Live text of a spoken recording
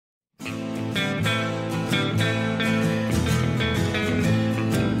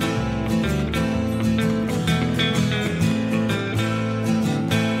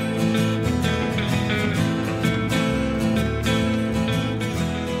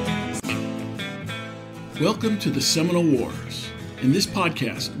Welcome to the Seminole Wars. In this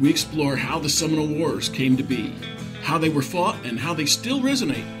podcast, we explore how the Seminole Wars came to be, how they were fought, and how they still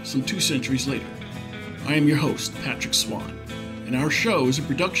resonate some 2 centuries later. I am your host, Patrick Swan, and our show is a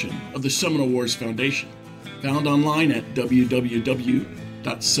production of the Seminole Wars Foundation, found online at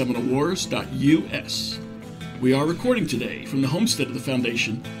www.seminolewars.us. We are recording today from the homestead of the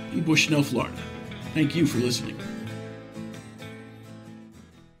Foundation in Bushnell, Florida. Thank you for listening.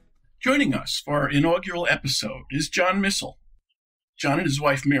 Joining us for our inaugural episode is John Missall. John and his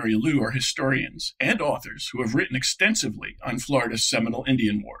wife Mary Lou are historians and authors who have written extensively on Florida's Seminole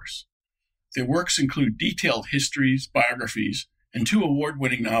Indian Wars. Their works include detailed histories, biographies, and 2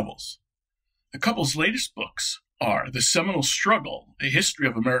 award-winning novels. The couple's latest books are The Seminole Struggle, A History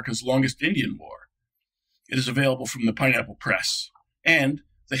of America's Longest Indian War. It is available from the Pineapple Press, and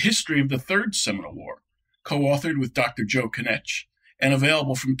The History of the Third Seminole War, co-authored with Dr. Joe Konech, and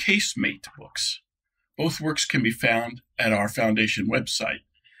available from Casemate Books. Both works can be found at our foundation website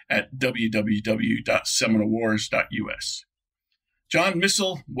at www.seminolewars.us. John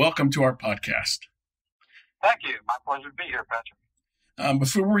Missall, welcome to our podcast. Thank you. My pleasure to be here, Patrick.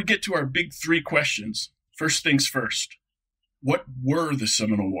 Before we get to our big 3 questions, first things first, what were the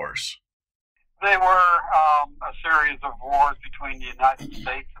Seminole Wars? They were a series of wars between the United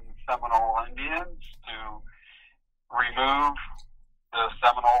States and the Seminole Indians to remove the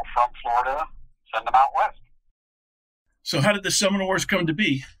Seminole from Florida, send them out west. So how did the Seminole Wars come to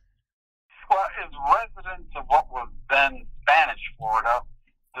be? Well, as residents of what was then Spanish Florida,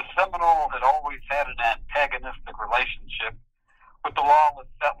 the Seminole had always had an antagonistic relationship with the lawless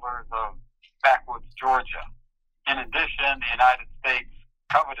settlers of backwoods Georgia. In addition, the United States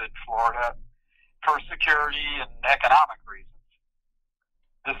coveted Florida for security and economic reasons.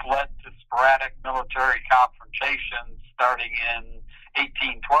 This led to sporadic military confrontations starting in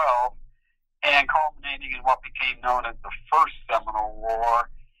 1812 and culminating in what became known as the First Seminole War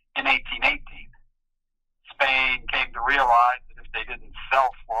in 1818. Spain came to realize that if they didn't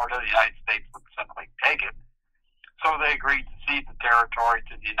sell Florida, the United States would simply take it. So they agreed to cede the territory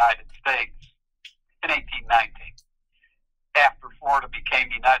to the United States in 1819. After Florida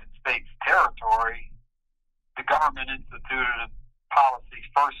became United States territory, the government instituted a policy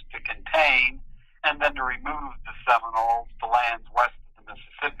first to contain and then to remove the Seminoles to lands west of the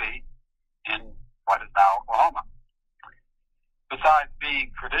Mississippi in what is now Oklahoma. Besides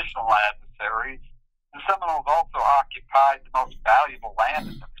being traditional adversaries, the Seminoles also occupied the most valuable land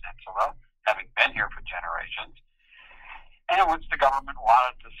in the peninsula, having been here for generations, and which the government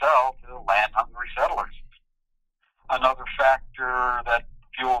wanted to sell to land-hungry settlers. Another factor that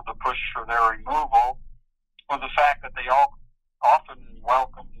fueled the push for their removal was the fact that they all often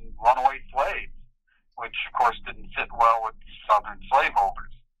welcomed runaway slaves, which of course didn't sit well with Southern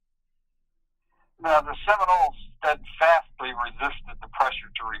slaveholders. Now, the Seminoles steadfastly resisted the pressure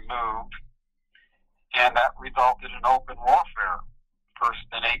to remove, and that resulted in open warfare, first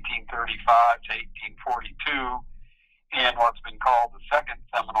in 1835 to 1842 in what's been called the Second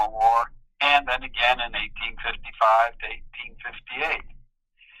Seminole War, and then again in 1855 to 1858.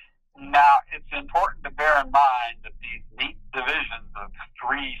 Now, it's important to bear in mind that these neat divisions of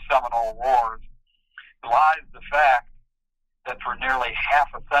 3 Seminole Wars belies the fact that for nearly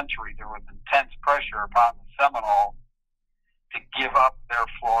half a century there was intense pressure upon the Seminoles to give up their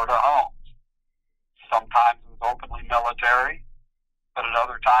Florida homes. Sometimes it was openly military, but at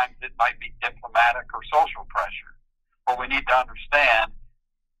other times it might be diplomatic or social pressure. What we need to understand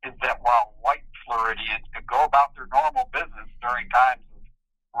is that while white Floridians could go about their normal business during times of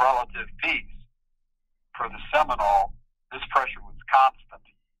relative peace, for the Seminole, this pressure was constant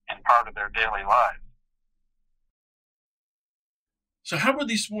and part of their daily lives. So how were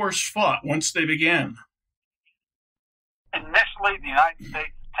these wars fought once they began? Initially, the United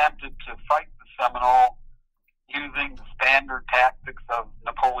States attempted to fight the Seminole using the standard tactics of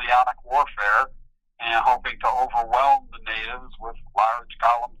Napoleonic warfare and hoping to overwhelm the natives with large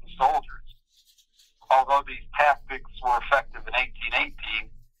columns of soldiers. Although these tactics were effective in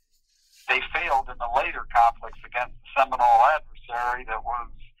 1818, they failed in the later conflicts against the Seminole adversary that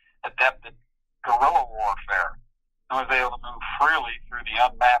was adept at guerrilla warfare and was able to move freely through the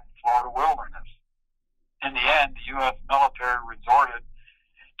unmapped Florida wilderness. In the end, the U.S. military resorted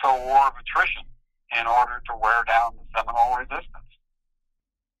to a war of attrition in order to wear down the Seminole resistance.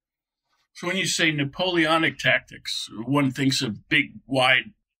 So when you say Napoleonic tactics, one thinks of big,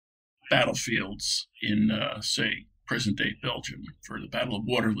 wide battlefields in, say, present-day Belgium for the Battle of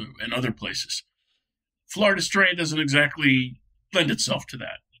Waterloo and other places. Florida's terrain doesn't exactly lend itself to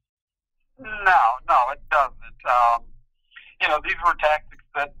that. No, it doesn't. These were tactics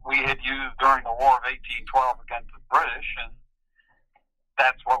that we had used during the War of 1812 against the British, and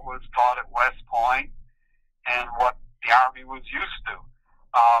that's what was taught at West Point and what the Army was used to.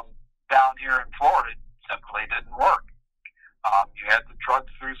 Down here in Florida, it simply didn't work. You had to trudge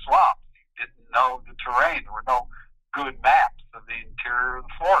through swamps. You didn't know the terrain. There were no good maps of the interior of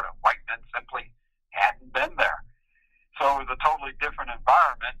Florida. White men simply hadn't been there. So it was a totally different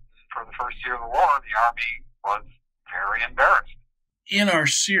environment. For the first year of the war, the Army was very embarrassed. In our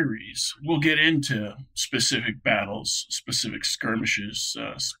series, we'll get into specific battles, specific skirmishes,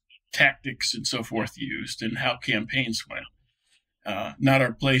 tactics, and so forth used, and how campaigns went. Not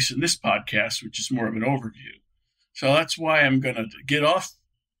our place in this podcast, which is more of an overview. So that's why I'm going to get off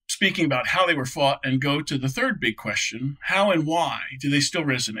speaking about how they were fought and go to the third big question: how and why do they still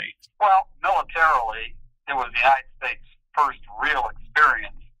resonate? Well, militarily, it was the United States' first real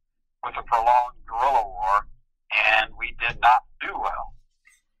experience with a prolonged guerrilla war, and we did not do well.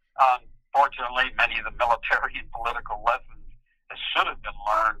 Unfortunately, many of the military and political lessons that should have been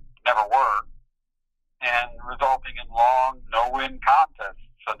learned never were, and resulting in long, no-win contests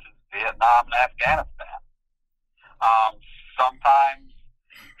such as Vietnam and Afghanistan. Sometimes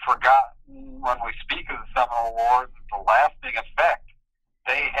forgotten when we speak of the Seminole Wars is the lasting effect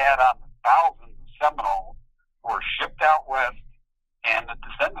they had on the thousands of Seminoles who were shipped out west and the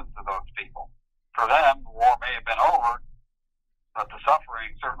descendants of those people. For them, the war may have been over, but the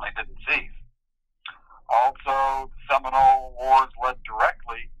suffering certainly didn't cease. Also, the Seminole Wars led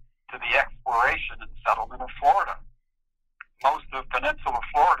directly to the exploration and settlement of Florida. Most of Peninsula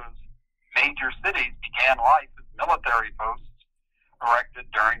Florida's major cities began life as military posts erected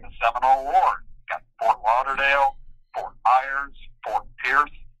during the Seminole Wars. Got Fort Lauderdale, Fort Myers, Fort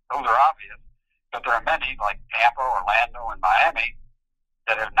Pierce. Those are obvious, but there are many like Tampa, Orlando, and Miami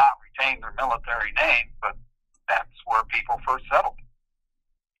that have not retained their military names, but that's where people first settled.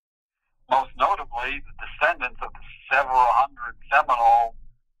 Most notably, the descendants of the several hundred Seminoles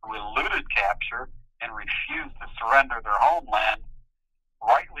who eluded capture and refused to surrender their homeland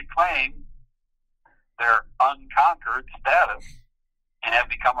rightly claim their unconquered status and have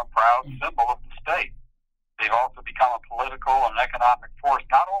become a proud symbol of the state. They've also become a political and economic force,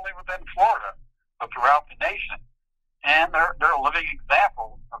 not only within Florida, but throughout the nation. And they're a living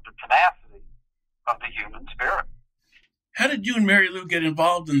example of the tenacity of the human spirit. How did you and Mary Lou get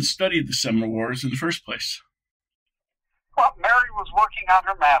involved in the study of the Seminole Wars in the first place? Well, Mary was working on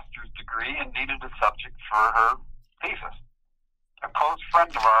her master's degree and needed a subject for her thesis. A close friend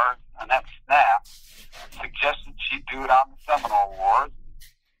of ours, Annette Snap, suggested she do it on the Seminole Wars,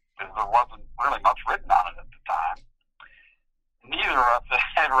 because there wasn't really much written on it at the time. Neither of us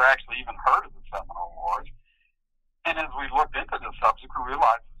had ever actually even heard of the Seminole Wars. And as we looked into the subject, we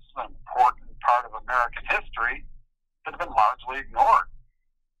realized this is an important part of American history that had been largely ignored.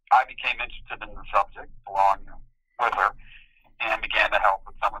 I became interested in the subject along with her and began to help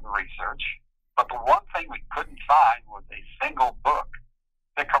with some of the research. But the one thing we couldn't find was a single book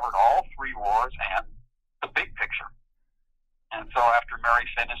that covered all three wars and the big picture. And so after Mary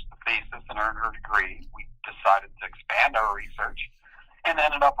finished the thesis and earned her degree, we decided to expand our research and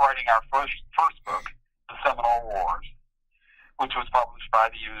ended up writing our first book, The Seminole Wars, which was published by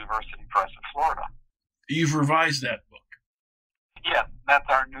the University Press of Florida. You've revised that book. Yes, that's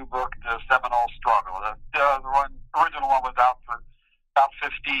our new book, The Seminole Struggle. The original one was out for about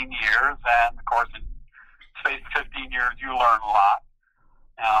 15 years, and of course, in the space of 15 years, you learn a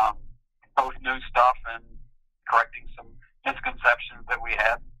lot. Both new stuff and correcting some misconceptions that we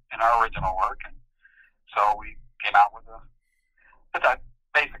had in our original work. And so we came out with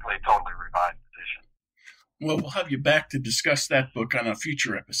basically a totally revised edition. Well, we'll have you back to discuss that book on a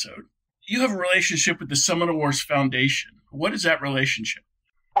future episode. You have a relationship with the Seminole Wars Foundation. What is that relationship?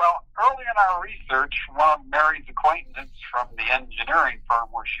 Well, early in our research, one of Mary's acquaintances from the engineering firm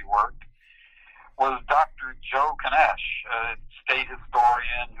where she worked was Dr. Joe Kanesh, a state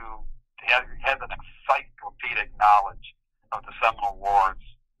historian who has an encyclopedic knowledge of the Seminole Wars,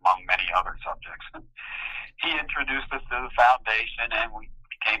 among many other subjects. He introduced us to the foundation, and we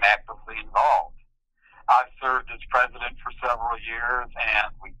became actively involved. I've served as president for several years, and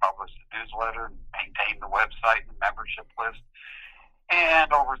we published a newsletter, maintained the website and membership list, and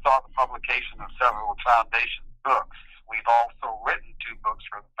oversaw the publication of several foundation books. We've also written 2 books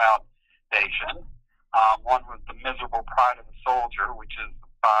for the foundation. One was The Miserable Pride of a Soldier, which is the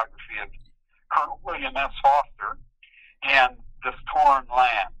biography of Colonel William S. Foster, and This Torn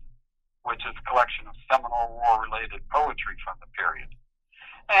Land, which is a collection of Seminole War-related poetry from the period.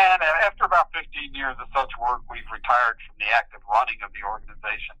 And after about 15 years of such work, we've retired from the active running of the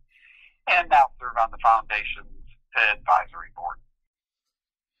organization and now serve on the foundation's advisory board.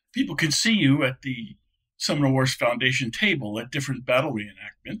 People can see you at the Seminole Wars Foundation table at different battle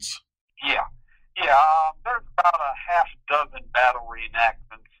reenactments. Yeah. There's about a half dozen battle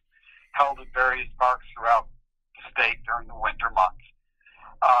reenactments held at various parks throughout the state during the winter months.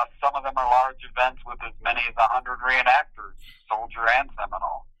 Some of them are large events with as many as 100 reenactors, soldier and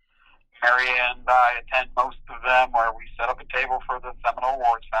Seminole. Mary and I attend most of them, where we set up a table for the Seminole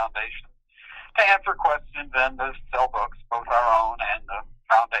Wars Foundation to answer questions and to sell books, both our own and the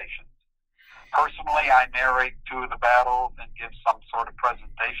Foundation's. Personally, I narrate 2 of the battles and give some sort of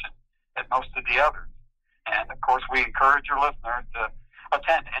presentation at most of the others. And, of course, we encourage your listeners to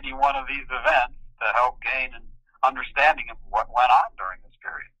attend any one of these events to help gain an understanding of what went on during this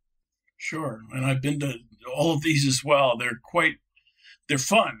period. Sure, and I've been to all of these as well. They're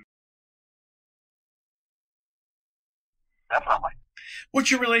fun. Definitely.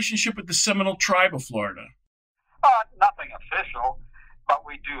 What's your relationship with the Seminole tribe of Florida? Nothing official, but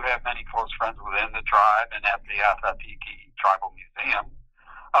we do have many close friends within the tribe and at the Asatiki Tribal Museum.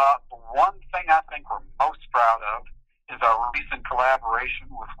 The one thing I think we're most proud of is our recent collaboration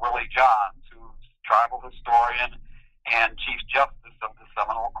with Willie Johns, who's tribal historian and Chief Justice of the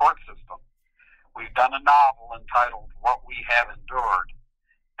Seminole court system. We've done a novel entitled What We Have Endured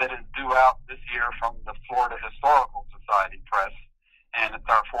that is due out this year from the Florida Historical Society Press, and it's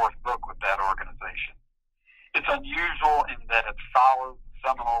our 4th book with that organization. It's unusual in that it follows the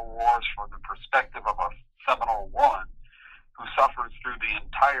Seminole Wars from the perspective of a Seminole woman who suffers through the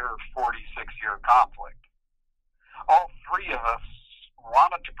entire 46-year conflict. All 3 of us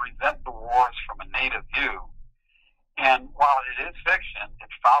wanted to present the wars from a native view, and while it is fiction, it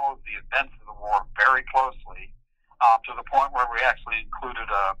follows the events of the war very closely, to the point where we actually included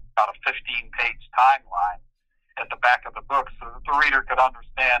about a 15-page timeline at the back of the book so that the reader could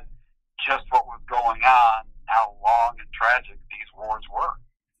understand just what was going on, how long and tragic these wars were.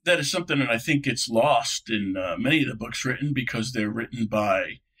 That is something that I think gets lost in many of the books written because they're written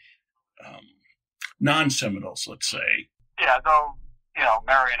by non-Seminoles, let's say. Yeah, though,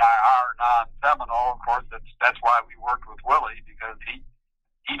 Mary and I are non-Seminole. Of course, that's why we worked with Willie, because he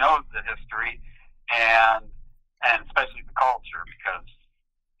knows the history and especially the culture, because,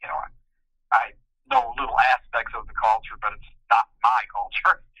 I know little aspects of the culture, but it's not my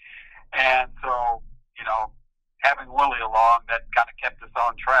culture. And so, having Willie along, that kind of kept us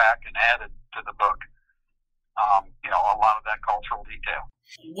on track and added to the book, a lot of that cultural detail.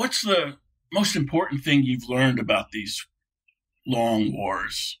 What's the most important thing you've learned about these long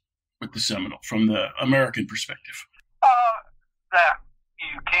wars with the Seminole from the American perspective? That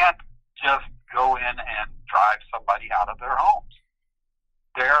you can't just go in and drive somebody out of their homes.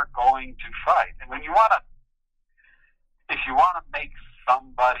 They're going to fight. And if you want to make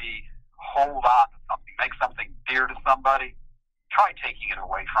somebody hold on to something, make something dear to somebody, try taking it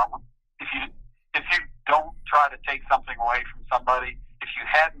away from them. If you don't try to take something away from somebody, if you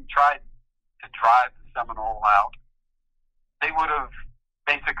hadn't tried to drive the Seminole out, they would have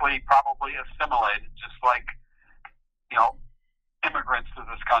basically probably assimilated, just like, immigrants to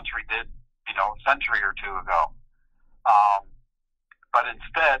this country did, a century or 2 ago. But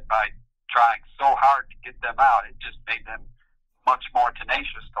instead, by trying so hard to get them out, it just made them much more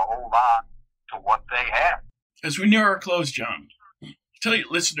tenacious to hold on to what they had. As we near our close, John, tell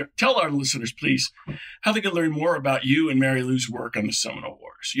our listeners, please, how they can learn more about you and Mary Lou's work on the Seminole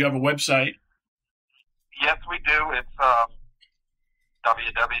Wars. You have a website? Yes, we do. It's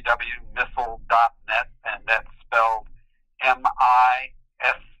www.missall.net, and that's spelled MISSALL.net.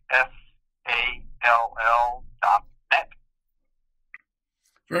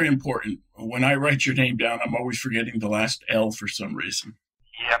 Very important. When I write your name down, I'm always forgetting the last L for some reason.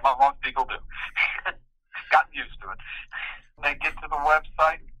 Yeah, most people do. Gotten used to it. When they get to the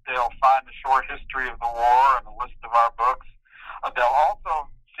website, they'll find a short history of the war and a list of our books. They'll also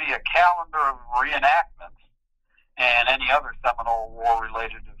see a calendar of reenactments and any other Seminole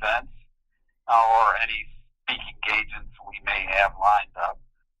War-related events or any speaking engagements we may have lined up.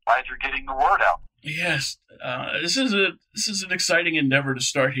 Glad you're getting the word out. Yes, this is an exciting endeavor to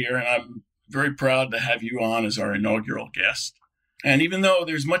start here, and I'm very proud to have you on as our inaugural guest. And even though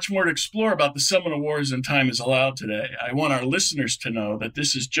there's much more to explore about the Seminole Wars than time is allowed today, I want our listeners to know that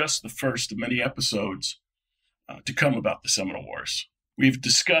this is just the first of many episodes to come about the Seminole Wars. We've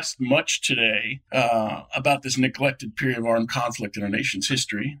discussed much today about this neglected period of armed conflict in our nation's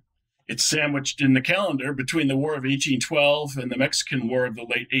history. It's sandwiched in the calendar between the War of 1812 and the Mexican War of the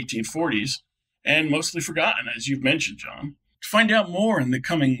late 1840s, and mostly forgotten, as you've mentioned, John. To find out more in the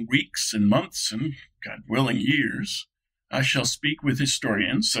coming weeks and months and, God willing, years, I shall speak with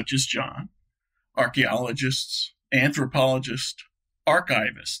historians such as John, archaeologists, anthropologists,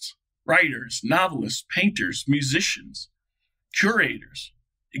 archivists, writers, novelists, painters, musicians, curators,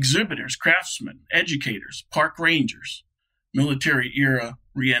 exhibitors, craftsmen, educators, park rangers, military-era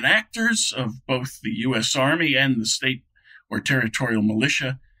reenactors of both the U.S. Army and the state or territorial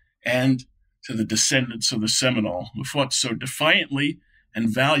militia, and to the descendants of the Seminole who fought so defiantly and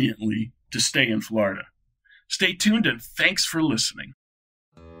valiantly to stay in Florida. Stay tuned and thanks for listening.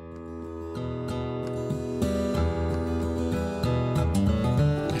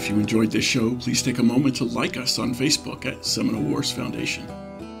 If you enjoyed this show, please take a moment to like us on Facebook at Seminole Wars Foundation.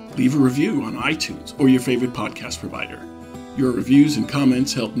 Leave a review on iTunes or your favorite podcast provider. Your reviews and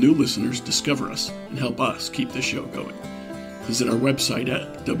comments help new listeners discover us and help us keep the show going. Visit our website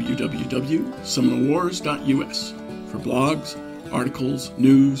at www.seminolewars.us for blogs, articles,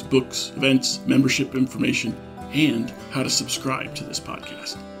 news, books, events, membership information, and how to subscribe to this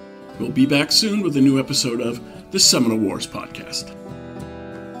podcast. We'll be back soon with a new episode of the Seminole Wars Podcast.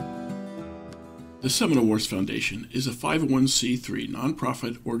 The Seminole Wars Foundation is a 501c3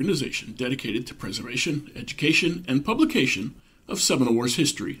 nonprofit organization dedicated to preservation, education, and publication of Seminole Wars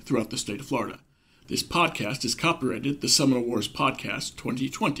history throughout the state of Florida. This podcast is copyrighted the Seminole Wars Podcast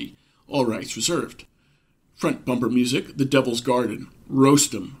 2020, all rights reserved. Front bumper music, The Devil's Garden,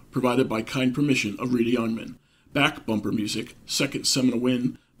 Roast 'em, provided by kind permission of Reedy Youngman. Back bumper music, Second Seminole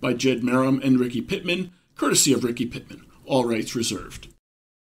Win, by Jed Merrim and Ricky Pittman, courtesy of Ricky Pittman, all rights reserved.